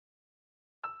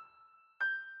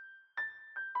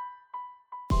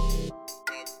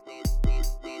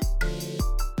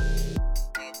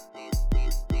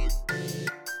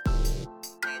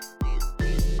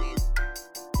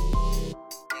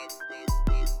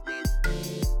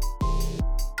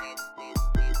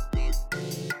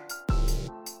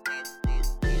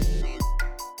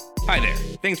Hi there.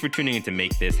 Thanks for tuning in to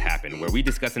Make This Happen, where we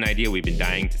discuss an idea we've been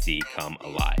dying to see come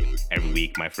alive. Every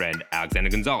week, my friend Alexander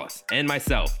Gonzalez and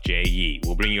myself, Jay Yee,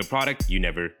 will bring you a product you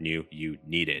never knew you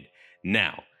needed.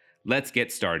 Now, let's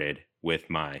get started with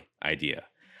my idea.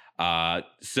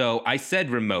 So I said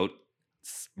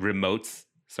remotes,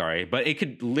 but it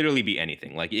could literally be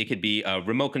anything. Like it could be a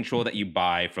remote control that you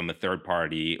buy from a third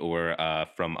party or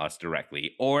from us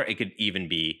directly, or it could even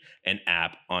be an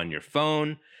app on your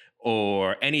phone,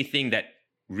 or anything that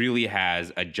really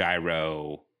has a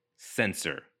gyro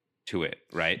sensor to it,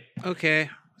 right? Okay.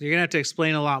 You're going to have to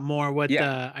explain a lot more what the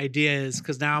idea is,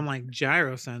 because now I'm like,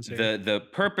 gyro sensor. The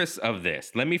purpose of this,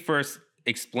 let me first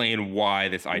explain why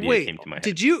this idea came to my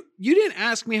head. You didn't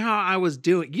ask me how I was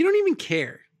doing. You don't even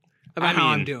care about how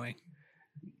I'm doing.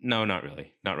 No, not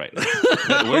really. Not right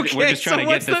now. We're just trying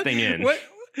to get this thing in.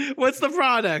 What's the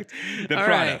product? The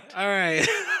product. All right.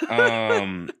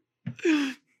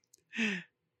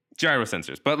 Gyro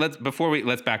sensors. But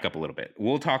let's back up a little bit.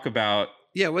 We'll talk about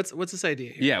what's this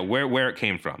idea here? Yeah, where it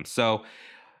came from. So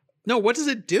no, what does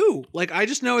it do? Like, I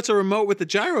just know it's a remote with a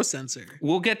gyro sensor.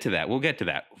 We'll get to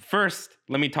that. First,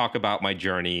 let me talk about my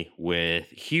journey with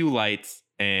Hue lights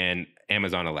and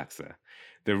Amazon Alexa.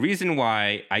 The reason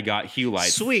why I got Hue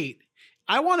lights. Sweet.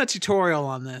 I want a tutorial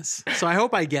on this, so I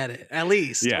hope I get it, at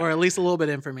least, or at least a little bit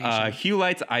of information. Hue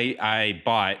lights I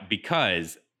bought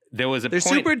because there was They're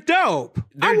super dope.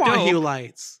 I want Hue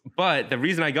lights. But the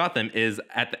reason I got them is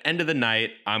at the end of the night,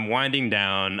 I'm winding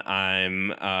down.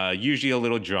 I'm usually a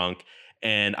little drunk,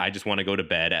 and I just want to go to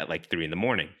bed at like 3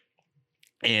 a.m.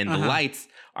 And the lights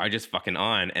are just fucking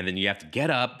on, and then you have to get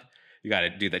up. You got to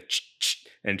do the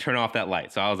and turn off that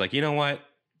light. So I was like, you know what?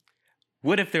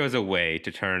 What if there was a way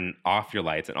to turn off your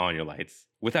lights and on your lights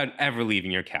without ever leaving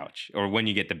your couch or when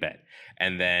you get to bed?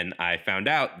 And then I found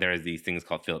out there's these things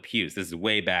called Philips Hues. This is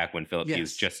way back when Philips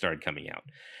Hues just started coming out.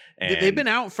 And they've been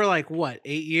out for like, 8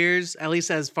 years? At least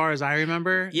as far as I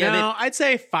remember. Yeah, no, I'd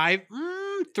say 5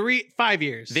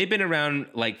 years. They've been around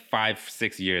like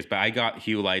 5-6 years, but I got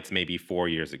Hue lights maybe 4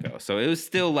 years ago. So it was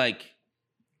still like...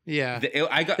 Yeah,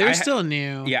 they're still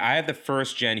new. Yeah, I have the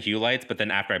first gen Hue lights, but then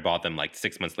after I bought them, like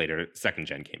 6 months later, second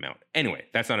gen came out. Anyway,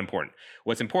 that's not important.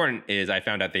 What's important is I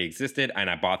found out they existed, and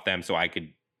I bought them so I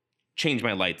could change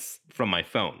my lights from my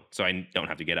phone, so I don't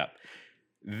have to get up.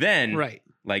 Then,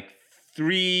 like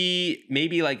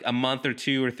maybe like a month or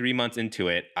 2 or 3 months into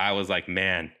it, I was like,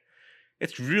 man,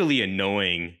 it's really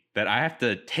annoying that I have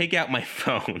to take out my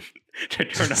phone to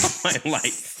turn off my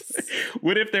lights.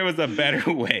 What if there was a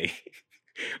better way?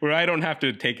 Where I don't have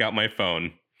to take out my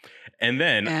phone.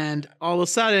 And all of a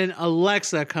sudden,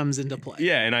 Alexa comes into play.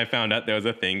 Yeah, and I found out there was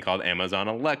a thing called Amazon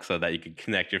Alexa that you could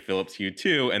connect your Philips Hue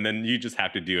to, and then you just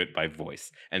have to do it by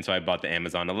voice. And so I bought the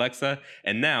Amazon Alexa,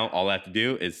 and now all I have to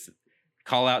do is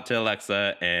call out to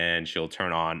Alexa, and she'll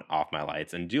turn on, off my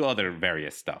lights, and do other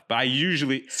various stuff. But I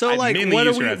usually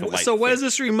what is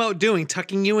this remote doing?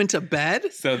 Tucking you into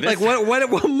bed? So this,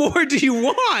 what more do you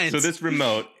want? So this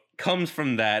remote comes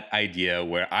from that idea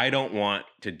where I don't want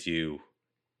to do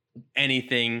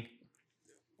anything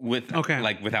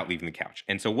without leaving the couch.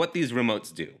 And so what these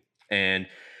remotes do, and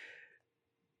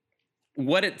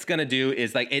what it's going to do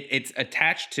is like it's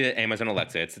attached to Amazon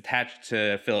Alexa, it's attached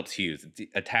to Philips Hues, it's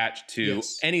attached to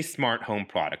any smart home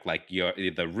product like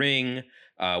the Ring,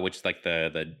 which is like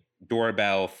the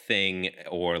doorbell thing,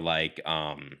 or like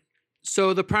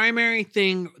So the primary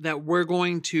thing that we're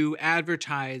going to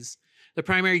advertise, the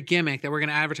primary gimmick that we're going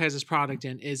to advertise this product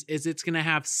in is it's going to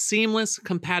have seamless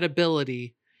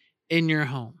compatibility in your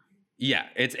home. Yeah,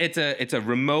 it's a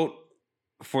remote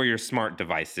for your smart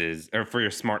devices or for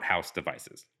your smart house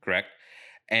devices, correct?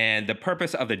 And the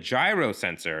purpose of the gyro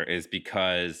sensor is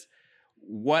because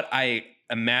what I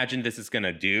imagine this is going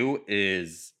to do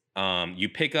is you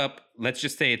pick up, let's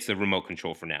just say it's a remote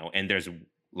control for now, and there's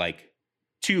like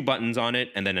 2 buttons on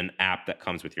it and then an app that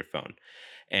comes with your phone.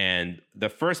 And the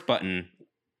first button,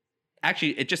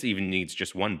 actually, it just even needs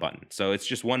just 1 button. So it's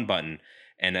just 1 button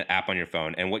and an app on your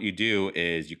phone. And what you do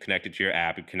is you connect it to your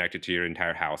app, you connect it to your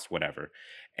entire house, whatever.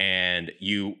 And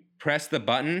you press the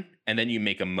button and then you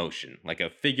make a motion, like a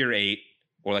figure 8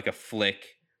 or like a flick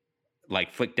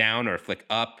down or a flick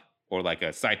up or like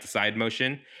a side to side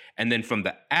motion. And then from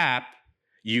the app,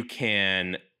 you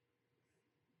can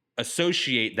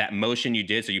associate that motion you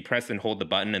did. So you press and hold the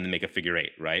button and then make a figure 8,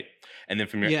 right? And then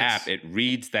from your app, it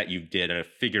reads that you did a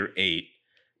figure 8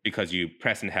 because you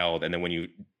press and held. And then when you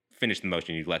finish the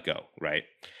motion, you let go, right?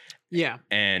 Yeah.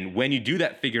 And when you do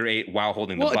that figure 8 while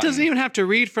holding the button. Well, it doesn't even have to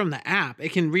read from the app.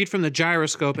 It can read from the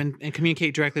gyroscope and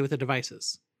communicate directly with the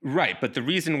devices. Right, but the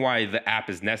reason why the app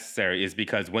is necessary is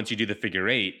because once you do the figure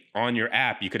eight on your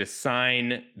app, you could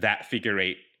assign that figure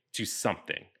eight to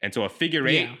something. And so a figure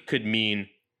Yeah. eight could mean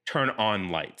turn on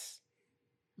lights.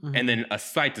 And Mhm. then a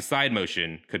side to side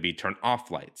motion could be turn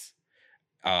off lights.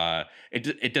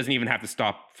 It doesn't even have to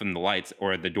stop from the lights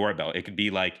or the doorbell. It could be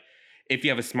like if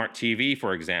you have a smart TV,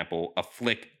 for example, a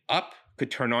flick up could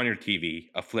turn on your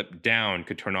TV, a flip down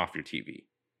could turn off your TV.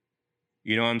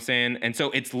 You know what I'm saying? And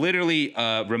so it's literally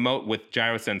a remote with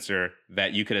gyro sensor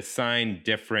that you could assign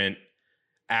different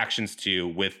actions to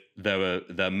with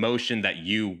the motion that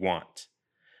you want.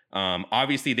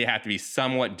 Obviously, they have to be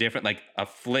somewhat different. Like a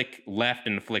flick left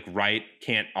and a flick right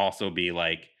can't also be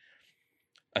like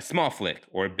a small flick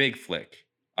or a big flick.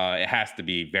 It has to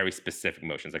be very specific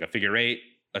motions, like a figure eight,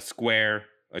 a square,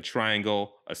 a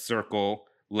triangle, a circle,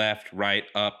 left, right,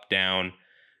 up, down,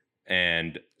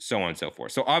 and so on and so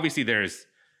forth. So obviously there's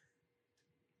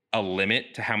a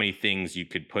limit to how many things you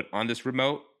could put on this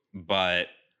remote, but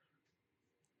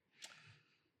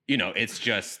it's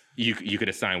just you could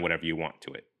assign whatever you want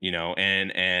to it,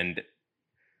 and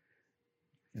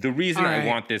the reason All I right.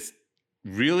 want this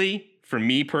really for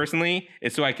me personally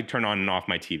is so I could turn on and off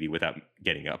my TV without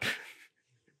getting up.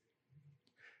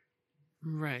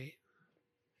 Right.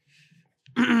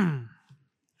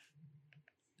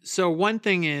 So one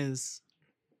thing is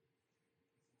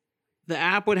the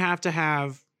app would have to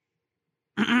have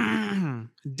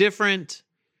different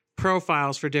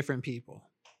profiles for different people.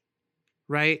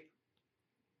 Right?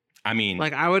 I mean,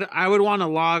 Like I would want to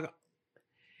log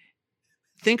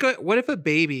what if a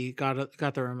baby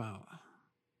got the remote?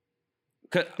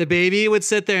 The baby would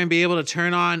sit there and be able to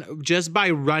turn on just by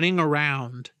running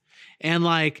around, and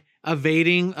like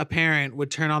evading a parent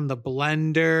would turn on the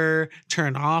blender,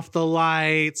 turn off the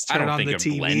lights, I turn don't on think the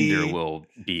a TV. blender will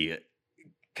be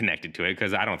connected to it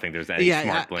because I don't think there's any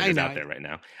smart blenders out there right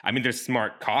now. I mean, there's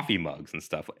smart coffee mugs and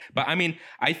stuff. But I mean,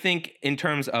 I think in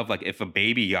terms of like if a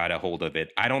baby got a hold of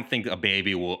it, I don't think a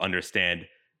baby will understand,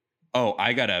 oh,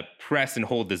 I got to press and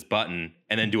hold this button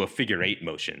and then do a figure eight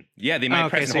motion. Yeah, they might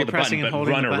press and hold the button, but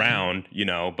run around,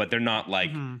 but they're not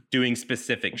like doing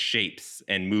specific shapes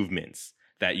and movements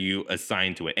that you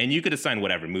assign to it. And you could assign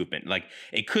whatever movement. Like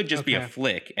it could just be a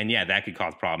flick. And yeah, that could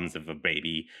cause problems if a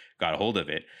baby got a hold of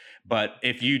it. But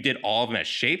if you did all of them as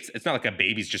shapes, it's not like a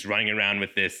baby's just running around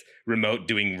with this remote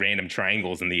doing random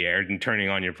triangles in the air and turning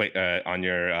on your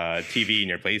TV and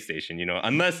your PlayStation,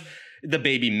 unless the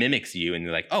baby mimics you and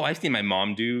you're like, oh, I've seen my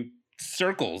mom do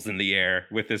circles in the air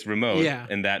with this remote. Yeah.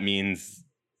 And that means,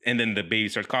 and then the baby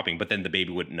starts copying, but then the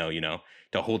baby wouldn't know,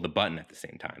 to hold the button at the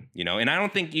same time, and I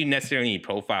don't think you necessarily need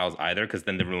profiles either, because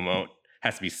then the remote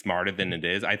has to be smarter than it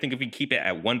is. I think if we keep it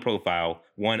at one profile,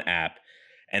 one app,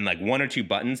 and like one or two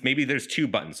buttons, maybe there's two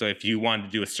buttons. So if you wanted to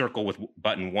do a circle with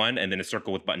button 1 and then a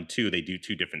circle with button 2, they do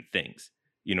two different things.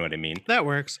 You know what I mean? That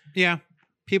works. Yeah.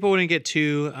 People wouldn't get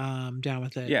too down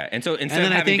with it. Yeah, and so instead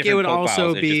of having different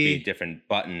profiles, it'd just be different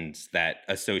buttons that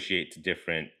associate to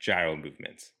different gyro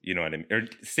movements. You know what I mean? Or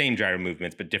same gyro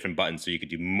movements, but different buttons, so you could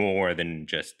do more than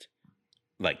just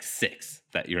like 6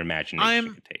 that your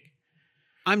imagination could take.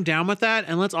 I'm down with that,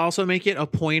 and let's also make it a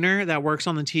pointer that works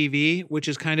on the TV, which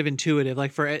is kind of intuitive.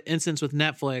 Like for instance, with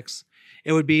Netflix,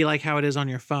 it would be like how it is on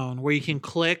your phone, where you can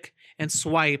click and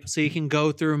swipe so you can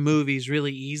go through movies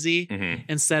really easy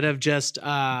instead of just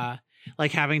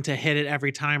like having to hit it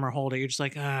every time or hold it. You're just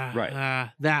like,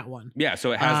 that one. Yeah,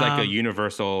 so it has like a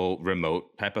universal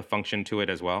remote type of function to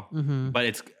it as well.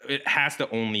 But it has to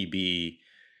only be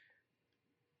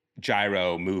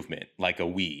gyro movement, like a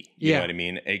Wii. You know what I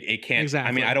mean? It can't. Exactly.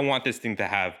 I mean, I don't want this thing to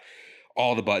have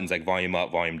all the buttons like volume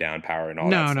up, volume down, power, and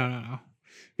all that stuff. No.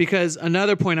 Because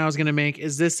another point I was going to make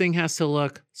is this thing has to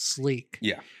look sleek.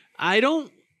 Yeah.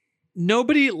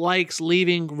 Nobody likes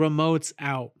leaving remotes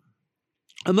out.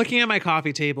 I'm looking at my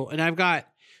coffee table and I've got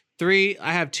I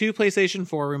have 2 PlayStation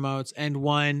 4 remotes and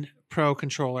 1 Pro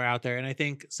controller out there, and I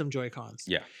think some Joy-Cons.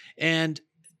 Yeah. And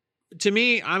to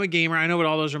me, I'm a gamer. I know what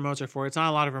all those remotes are for. It's not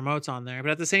a lot of remotes on there,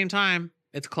 but at the same time,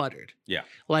 it's cluttered. Yeah.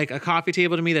 Like a coffee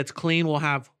table to me that's clean will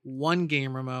have 1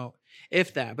 game remote,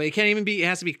 if that. But it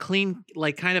has to be clean,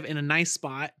 like kind of in a nice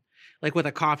spot, like with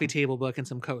a coffee table book and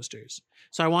some coasters.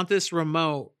 So I want this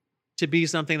remote to be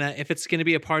something that if it's going to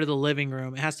be a part of the living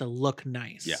room, it has to look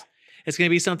nice. Yeah. It's going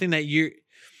to be something that you're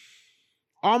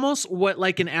almost what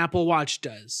like an Apple Watch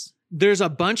does. There's a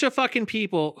bunch of fucking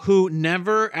people who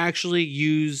never actually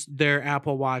use their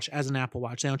Apple Watch as an Apple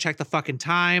Watch. They don't check the fucking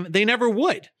time. They never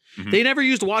would. They never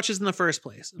used watches in the first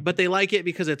place, but they like it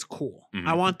because it's cool.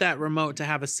 I want that remote to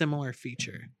have a similar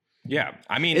feature. Yeah.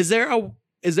 I mean, is there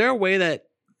a way that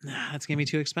that's going to be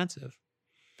too expensive?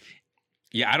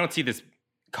 Yeah, I don't see this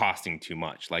costing too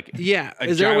much. Like, Yeah. a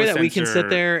Is there a way that we can sit gyrosensor-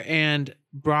 there and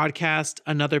broadcast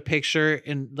another picture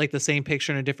in like the same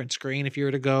picture in a different screen if you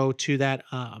were to go to that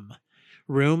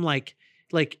room? Like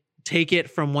take it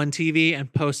from one TV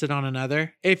and post it on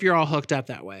another if you're all hooked up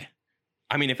that way.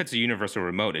 I mean, if it's a universal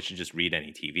remote, it should just read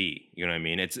any TV. You know what I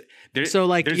mean? It's there. So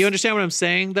like there's- you understand what I'm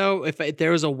saying though? If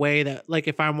there was a way that like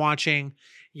if I'm watching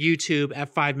YouTube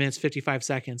at 5 minutes 55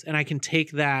 seconds and I can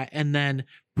take that and then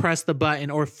press the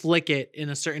button or flick it in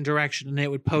a certain direction and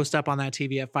it would post up on that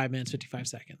TV at 5 minutes 55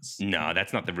 seconds. No,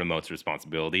 that's not the remote's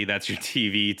responsibility. That's your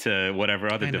TV to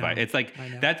whatever other I know. device. It's like I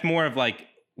know. that's more of like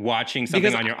watching something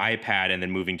Because on your iPad and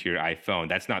then moving to your iPhone.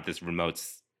 That's not this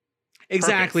remote's.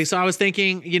 Exactly. purpose. So I was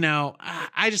thinking,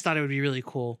 I just thought it would be really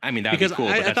cool. I mean, that would Because be cool.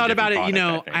 but I that's a thought about it, different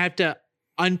product, I I have to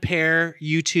unpair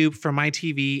YouTube from my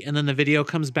TV and then the video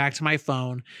comes back to my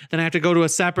phone. Then I have to go to a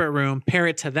separate room, pair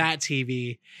it to that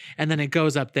TV, and then it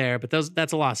goes up there. But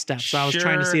that's a lot of steps. So I was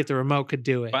trying to see Sure. if the remote could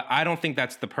do it. But I don't think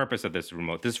that's the purpose of this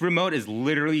remote. This remote is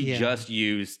literally Yeah. just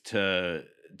used to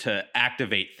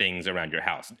activate things around your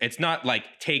house. It's not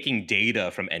like taking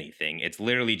data from anything. It's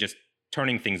literally just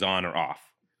turning things on or off,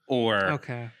 or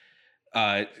Okay.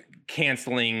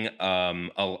 canceling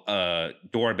a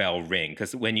doorbell ring.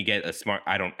 Because when you get a smart,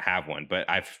 I don't have one, but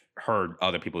I've heard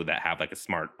other people that have like a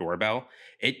smart doorbell.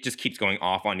 It just keeps going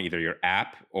off on either your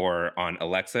app or on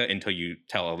Alexa until you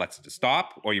tell Alexa to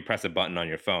stop, or you press a button on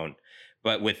your phone.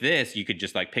 But with this, you could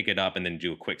just like pick it up and then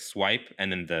do a quick swipe,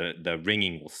 and then the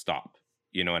ringing will stop.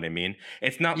 You know what I mean?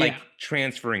 It's not like Yeah.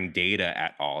 transferring data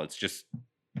at all. It's just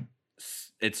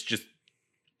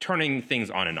turning things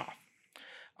on and off.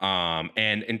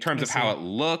 And in terms I of how see. it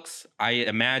looks, I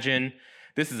imagine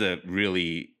this is a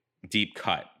really deep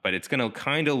cut, but it's gonna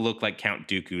kind of look like Count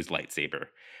Dooku's lightsaber,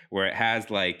 where it has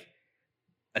like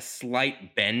a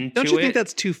slight bend Don't to you it. think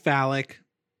that's too phallic?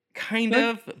 Kind Right?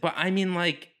 of, but I mean,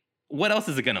 like, what else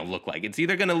is it gonna look like? It's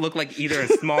either gonna look like either a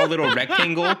small little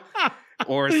rectangle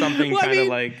or something Well, I kind of mean,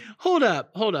 like. Hold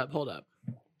up.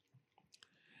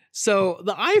 So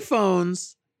the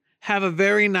iPhones have a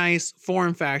very nice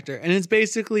form factor, and it's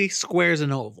basically squares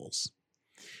and ovals.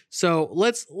 So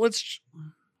let's.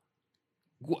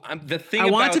 The thing I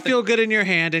want it about to feel good in your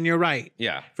hand, and you're right.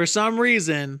 yeah, For some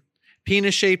reason,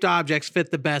 penis-shaped objects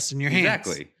fit the best in your hands.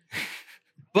 exactly.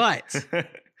 But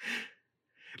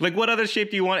Like, what other shape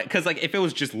do you want it? Because, like, if it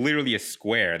was just literally a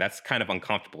square, that's kind of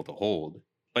uncomfortable to hold.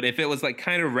 But if it was, like,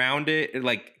 kind of rounded,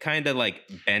 like, kind of, like,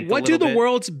 bent what a do little the bit.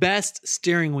 world's best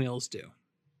steering wheels do?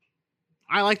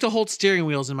 I like to hold steering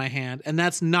wheels in my hand, and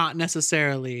that's not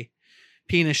necessarily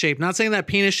penis-shaped. Not saying that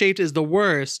penis-shaped is the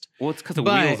worst. Well, it's because a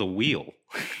but- wheel is a wheel.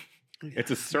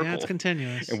 It's a circle. Yeah, it's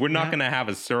continuous. And we're not Yeah. going to have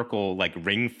a circle, like,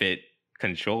 ring fit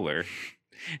controller.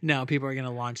 No, people are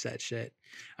gonna launch that shit.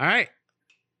 All right.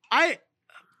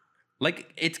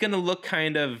 Like, it's going to look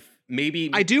kind of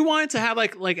maybe. I do want it to have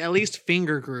like at least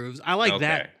finger grooves. I like Okay.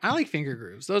 that. I like finger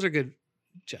grooves. Those are good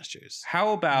gestures. How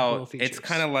Little about features. it's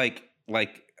kind of like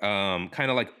kind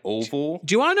of like oval.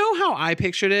 Do you want to know how I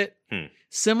pictured it?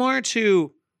 Similar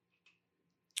to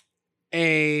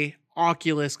a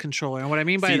Oculus controller. And what I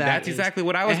mean by See, that that's is exactly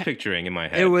what I was it- picturing in my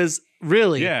head. it was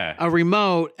really Yeah. a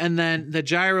remote, and then the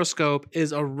gyroscope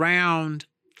is a round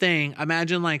thing.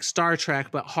 Imagine like Star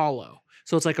Trek, but hollow.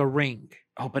 So it's like a ring.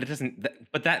 Oh, but it doesn't.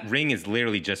 But that ring is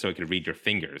literally just so it could read your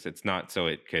fingers. It's not so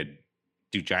it could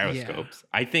do gyroscopes.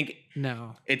 I think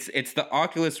No. it's the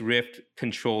Oculus Rift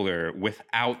controller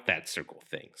without that circle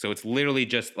thing. So it's literally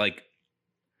just like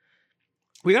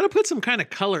We got to put some kind of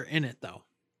color in it though.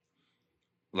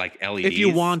 LEDs If you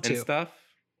want and to. stuff.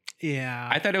 Yeah.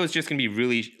 I thought it was just gonna be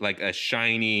really like a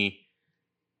shiny,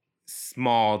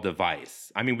 small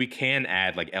device. I mean, we can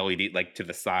add like LED like to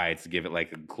the sides to give it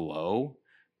like a glow,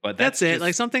 but that's it. just-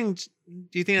 Like something.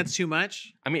 Do you think that's too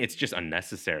much? I mean, it's just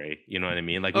unnecessary. You know what I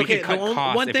mean? Like Okay, we could cut the one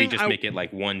costs if we thing just I- make it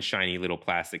like one shiny little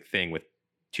plastic thing with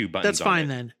two buttons. That's on fine it.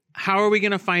 then. How are we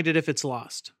going to find it if it's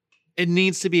lost? It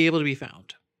needs to be able to be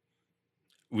found.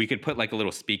 We could put like a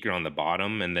little speaker on the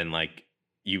bottom, and then like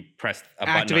you press a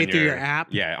button Activate on through your app?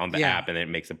 Yeah, on the Yeah. app, and it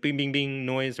makes a bing bing bing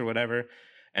noise or whatever,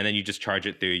 and then you just charge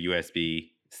it through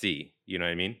USB C. You know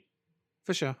what I mean?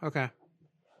 For sure. Okay.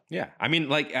 Yeah. I mean,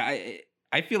 like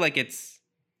I feel like it's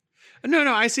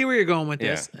No, I see where you're going with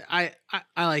Yeah. this. I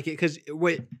like it because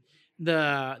what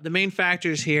the main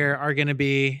factors here are going to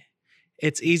be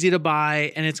it's easy to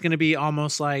buy, and it's going to be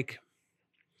almost like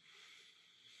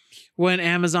what an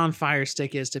Amazon Fire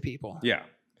Stick is to people. yeah,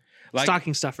 like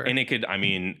Stocking stuffer. and it could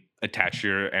attach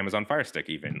your Amazon Fire Stick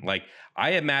even. Like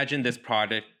I imagine this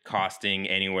product costing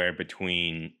anywhere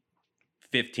between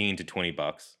 $15 to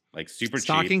 $20, like super cheap.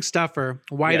 Stocking stuffer,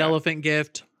 white Yeah. elephant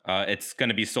gift, It's going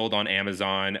to be sold on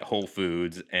Amazon, Whole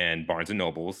Foods, and Barnes and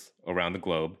Nobles around the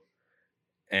globe.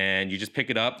 And you just pick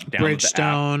it up, download the app,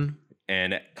 Bridgestone.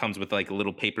 and it comes with like a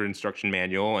little paper instruction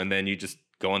manual. And then you just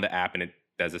go on the app, and it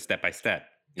does a step by step.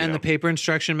 And the paper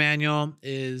instruction manual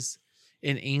is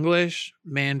in English,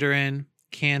 Mandarin,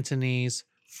 Cantonese,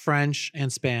 French,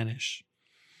 and Spanish,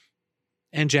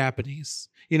 and Japanese.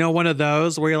 You know, one of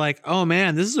those where you're like, oh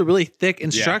man, this is a really thick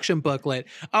instruction booklet.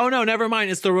 Oh no, never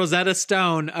mind. It's the Rosetta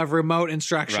Stone of remote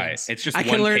instructions. Right. It's just I one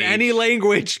can learn page, any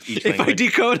language if I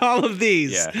decode all of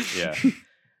these. Yeah.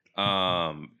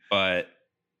 But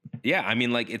yeah, I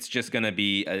mean, like, it's just gonna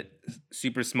be a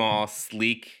super small,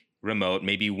 sleek remote,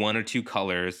 maybe 1 or 2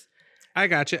 colors. I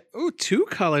got you. Ooh, 2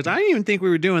 colors. I didn't even think we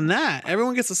were doing that.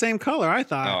 Everyone gets the same color, I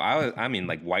thought. Oh, I mean,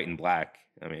 like white and black.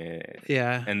 I mean,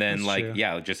 yeah. And then like, true.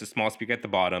 yeah, just a small speaker at the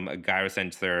bottom, a gyro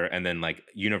sensor, and then like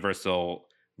universal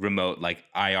remote, like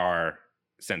IR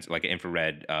sensor, like an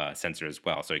infrared sensor as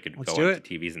well. So you could go on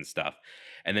TVs and stuff.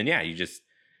 And then, yeah, you just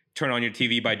turn on your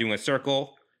TV by doing a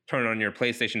circle, turn on your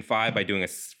PlayStation 5 by doing a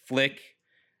flick,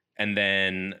 and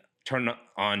then turn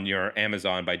on your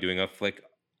Amazon by doing a flick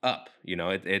up. You know,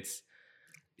 it's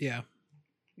yeah,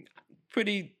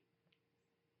 pretty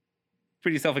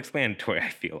self-explanatory, I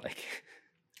feel like.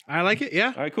 I like it.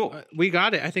 Yeah. All right, cool. We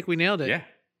got it. I think we nailed it. Yeah.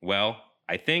 Well,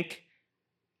 I think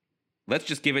let's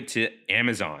just give it to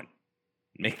Amazon.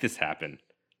 Make this happen.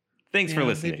 Thanks for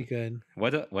listening. That'd be good.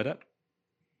 What up?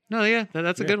 No, yeah,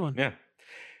 that's a good one. Yeah.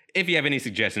 If you have any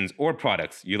suggestions or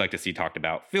products you'd like to see talked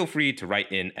about, feel free to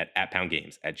write in at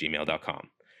 @poundgames@gmail.com.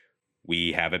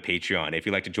 We have a Patreon. If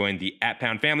you'd like to join the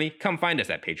 @Pound family, come find us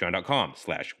at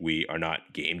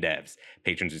patreon.com/wearenotgamedevs.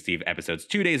 Patrons receive episodes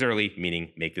 2 days early,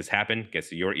 meaning make this happen gets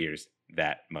to your ears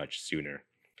that much sooner.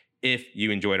 If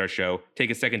you enjoyed our show, take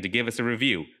a second to give us a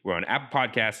review. We're on Apple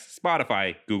Podcasts,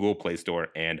 Spotify, Google Play Store,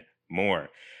 and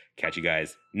more. Catch you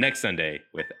guys next Sunday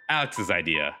with Alex's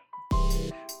idea.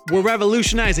 We're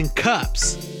revolutionizing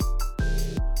cups.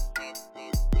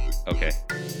 Okay.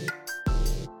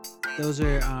 Those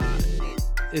are,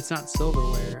 it's not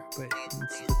silverware, but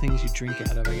it's the things you drink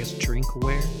out of. I guess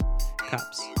drinkware,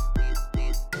 cups.